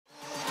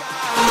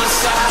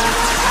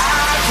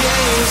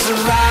Okay,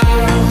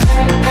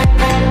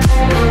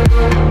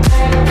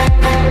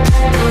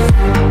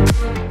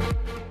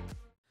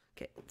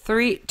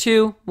 3,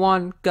 2,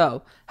 1,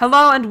 go.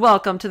 Hello and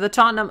welcome to the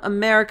Tottenham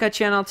America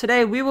channel.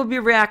 Today we will be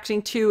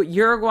reacting to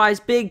Uruguay's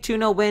big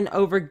 2-0 win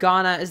over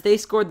Ghana as they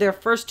scored their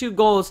first 2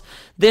 goals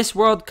this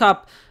World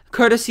Cup,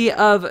 courtesy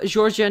of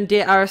Georgian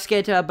de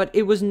Arrascaeta, but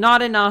it was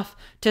not enough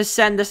to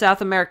send the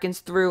South Americans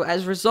through,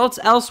 as results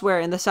elsewhere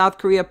in the South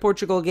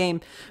Korea-Portugal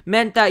game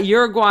meant that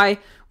Uruguay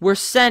were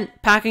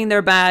sent packing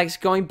their bags,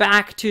 going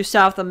back to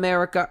South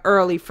America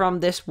early from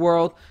this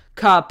World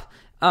Cup.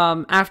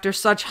 After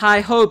such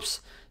high hopes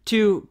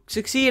to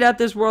succeed at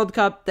this World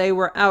Cup, they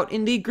were out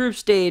in the group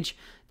stage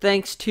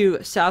thanks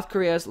to South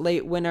Korea's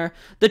late winner.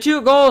 The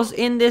 2 goals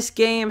in this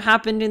game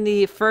happened in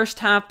the first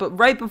half, but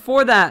right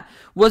before that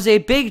was a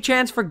big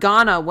chance for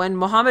Ghana when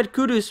Mohamed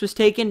Kudus was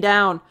taken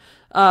down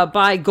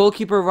by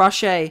goalkeeper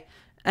Roche,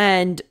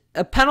 and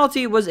a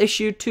penalty was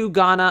issued to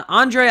Ghana.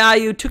 Andre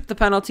Ayew took the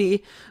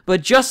penalty,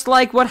 but just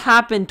like what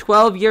happened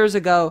 12 years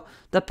ago,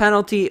 the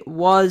penalty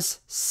was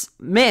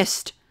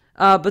missed,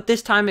 but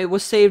this time it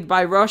was saved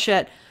by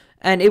Roche.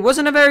 And it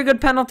wasn't a very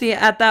good penalty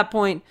at that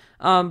point,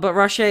 but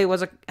Roche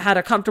had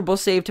a comfortable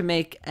save to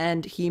make,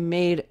 and he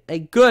made a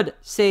good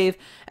save.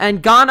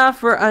 And Ghana,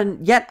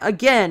 yet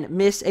again,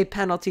 miss a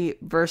penalty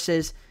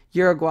versus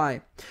Uruguay.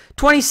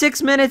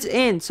 26 minutes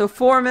in, so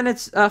 5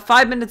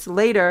 minutes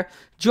later,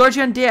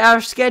 Georgian de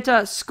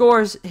Arrascaeta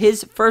scores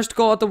his first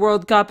goal at the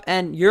World Cup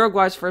and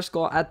Uruguay's first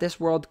goal at this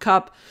World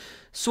Cup.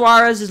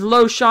 Suarez's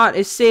low shot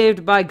is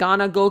saved by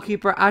Ghana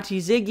goalkeeper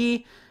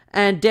Atizigi,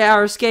 and de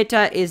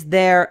Arrascaeta is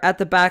there at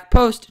the back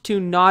post to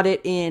nod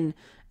it in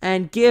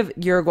and give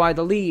Uruguay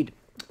the lead.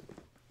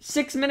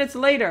 6 minutes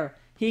later,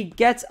 he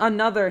gets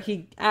another.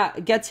 He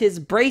gets his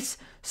brace.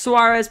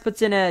 Suarez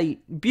puts in a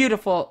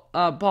beautiful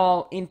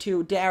ball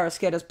into de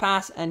Arrascaeta's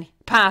path,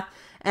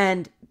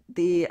 and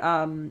the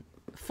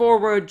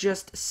forward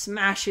just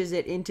smashes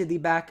it into the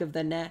back of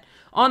the net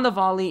on the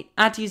volley.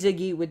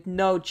 Atizigi with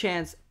no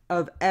chance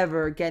of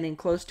ever getting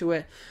close to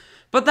it.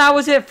 But that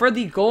was it for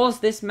the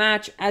goals this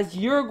match, as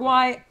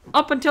Uruguay,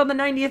 up until the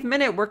 90th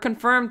minute, were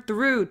confirmed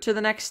through to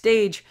the next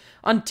stage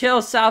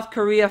until South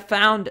Korea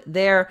found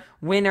their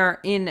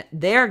winner in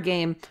their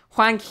game.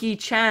 Hwang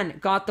Hee-chan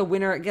got the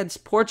winner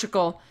against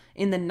Portugal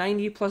in the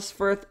 90-plus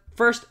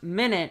first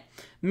minute,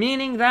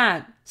 meaning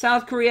that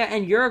South Korea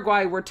and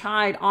Uruguay were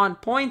tied on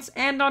points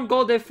and on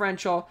goal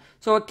differential,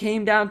 so it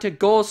came down to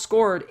goals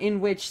scored,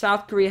 in which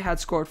South Korea had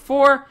scored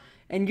 4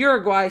 and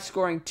Uruguay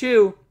scoring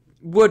 2.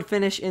 Would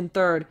finish in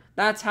third.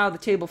 That's how the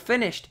table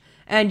finished,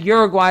 and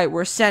Uruguay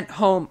were sent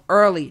home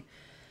early.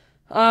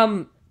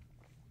 Ghana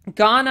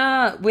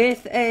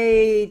with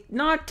a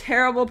not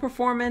terrible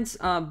performance,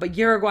 but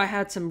Uruguay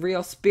had some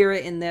real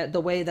spirit in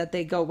the way that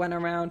they went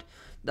around.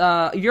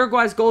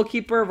 Uruguay's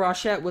goalkeeper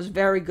Roche was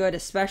very good,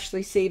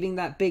 especially saving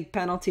that big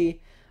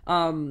penalty.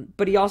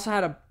 But he also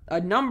had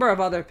a number of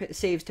other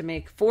saves to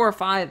make, 4 or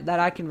 5 that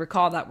I can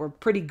recall that were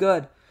pretty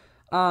good.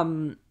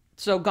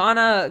 So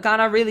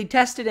Ghana really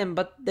tested him,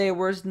 but there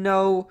was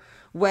no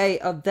way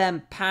of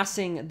them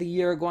passing the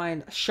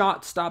Uruguayan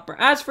shot stopper.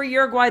 As for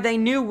Uruguay, they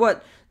knew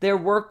what their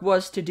work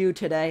was to do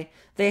today.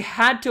 They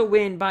had to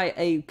win by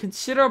a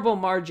considerable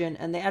margin,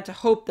 and they had to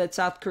hope that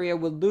South Korea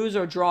would lose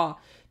or draw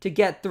to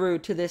get through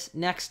to this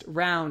next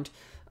round.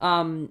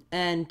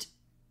 And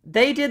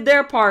they did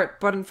their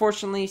part, but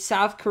unfortunately,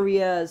 South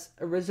Korea's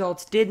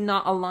results did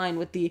not align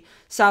with the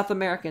South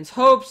Americans'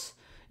 hopes,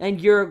 and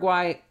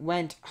Uruguay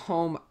went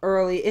home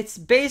early. It's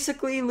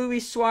basically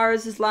Luis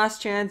Suarez's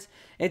last chance.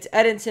 It's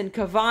Edinson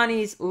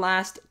Cavani's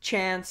last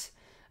chance.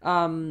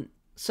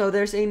 So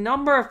there's a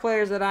number of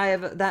players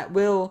that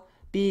will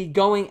be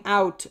going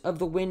out of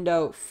the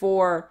window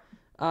for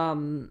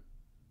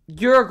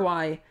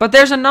Uruguay. But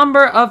there's a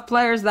number of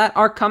players that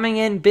are coming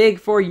in big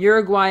for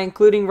Uruguay,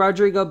 including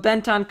Rodrigo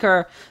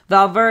Bentancur,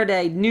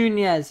 Valverde,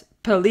 Nunez,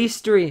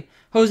 Pelistri,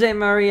 Jose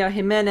Maria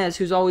Jimenez,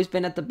 who's always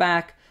been at the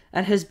back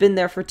and has been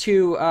there for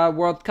 2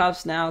 World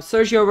Cups now.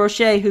 Sergio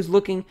Roche, who's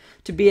looking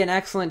to be an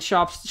excellent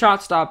shot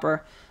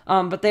stopper.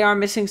 But they are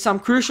missing some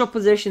crucial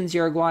positions,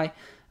 Uruguay.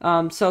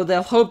 So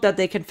they'll hope that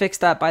they can fix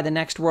that by the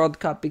next World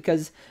Cup,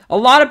 because a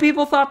lot of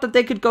people thought that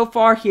they could go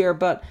far here,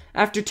 but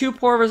after 2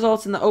 poor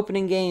results in the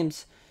opening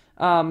games,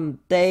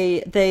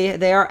 they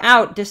are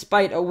out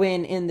despite a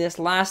win in this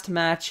last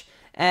match.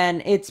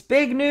 And it's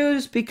big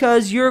news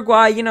because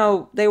Uruguay, you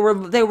know, they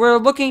were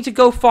looking to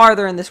go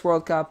farther in this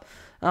World Cup.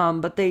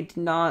 But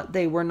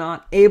they were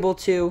not able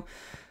to.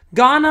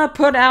 Ghana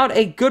put out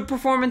a good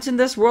performance in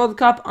this World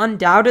Cup,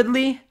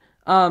 undoubtedly.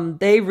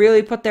 They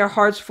really put their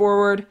hearts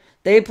forward.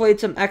 They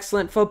played some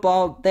excellent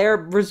football. Their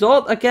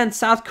result against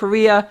South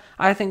Korea,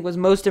 I think, was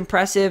most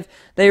impressive.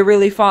 They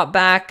really fought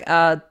back,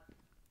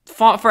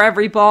 fought for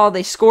every ball.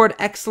 They scored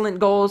excellent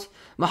goals.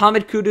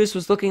 Mohamed Kudus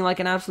was looking like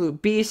an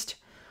absolute beast.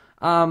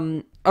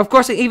 Of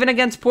course, even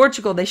against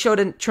Portugal, they showed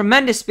a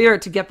tremendous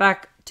spirit to get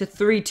back to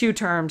 3-2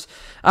 terms.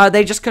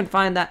 They just couldn't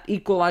find that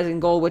equalizing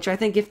goal, which I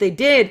think if they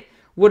did,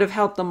 would have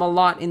helped them a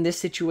lot in this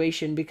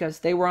situation, because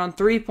they were on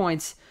 3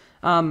 points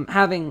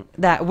having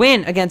that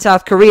win against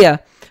South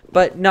Korea,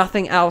 but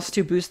nothing else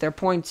to boost their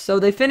points. So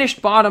they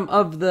finished bottom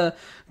of the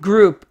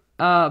group,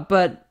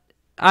 but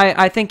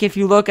I think if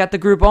you look at the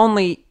group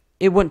only,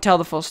 it wouldn't tell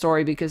the full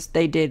story because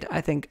they did,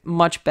 I think,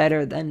 much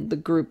better than the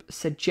group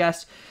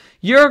suggests.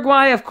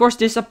 Uruguay, of course,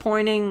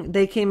 disappointing.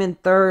 They came in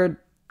third.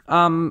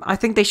 I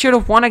think they should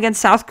have won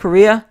against South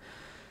Korea.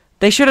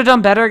 They should have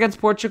done better against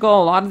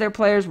Portugal. A lot of their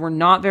players were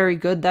not very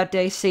good that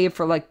day, save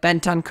for like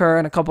Bentancur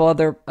and a couple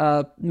other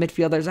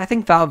midfielders. I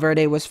think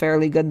Valverde was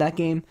fairly good that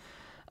game.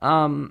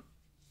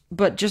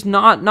 But just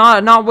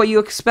not what you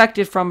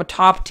expected from a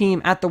top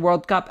team at the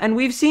World Cup. And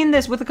we've seen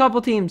this with a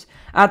couple teams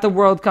at the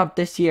World Cup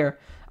this year.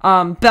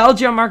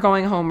 Belgium are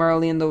going home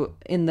early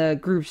in the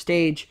group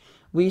stage.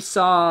 We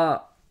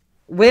saw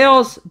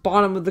Wales,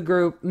 bottom of the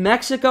group.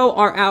 Mexico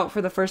are out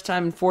for the first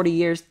time in 40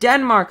 years.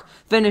 Denmark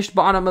finished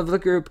bottom of the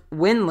group,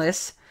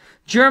 winless.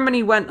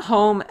 Germany went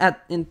home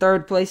in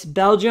third place.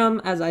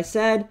 Belgium, as I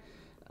said,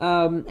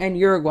 and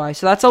Uruguay.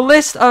 So that's a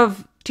list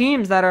of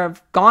teams that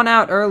have gone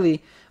out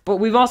early. But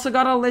we've also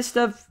got a list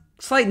of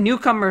slight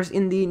newcomers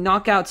in the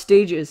knockout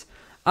stages.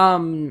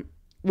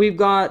 We've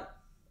got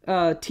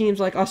teams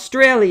like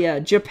Australia,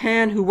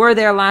 Japan, who were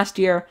there last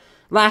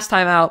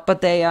time out,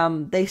 but they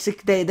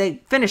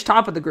finished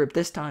top of the group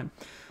this time.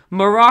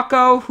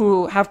 Morocco,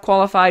 who have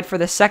qualified for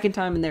the second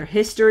time in their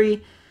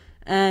history,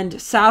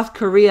 and South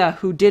Korea,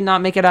 who did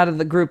not make it out of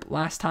the group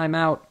last time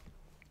out.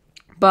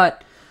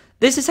 But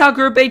this is how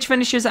Group H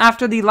finishes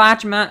after the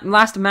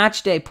last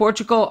match day.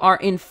 Portugal are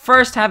in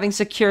first, having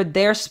secured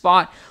their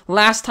spot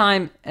last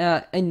time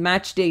in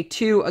match day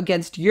 2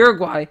 against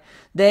Uruguay.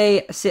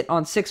 They sit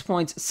on 6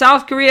 points.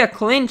 South Korea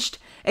clinched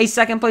a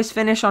second place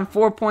finish on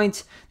 4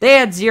 points. They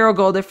had 0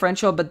 goal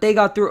differential, but they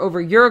got through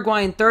over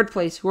Uruguay in third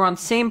place, who are on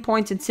same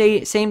points and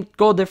same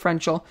goal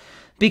differential,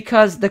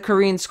 because the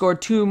Koreans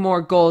scored 2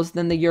 more goals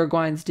than the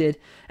Uruguayans did.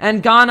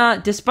 And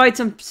Ghana, despite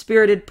some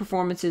spirited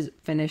performances,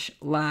 finished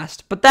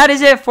last. But that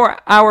is it for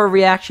our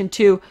reaction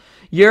to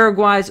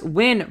Uruguay's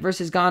win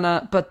versus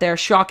Ghana, but their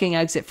shocking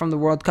exit from the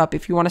World Cup.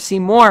 If you want to see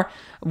more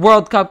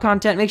World Cup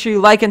content, make sure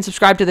you like and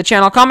subscribe to the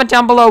channel. Comment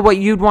down below what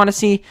you'd want to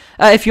see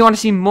if you want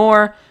to see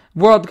more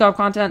World Cup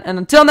content. And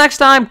until next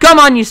time, come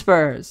on, you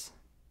Spurs!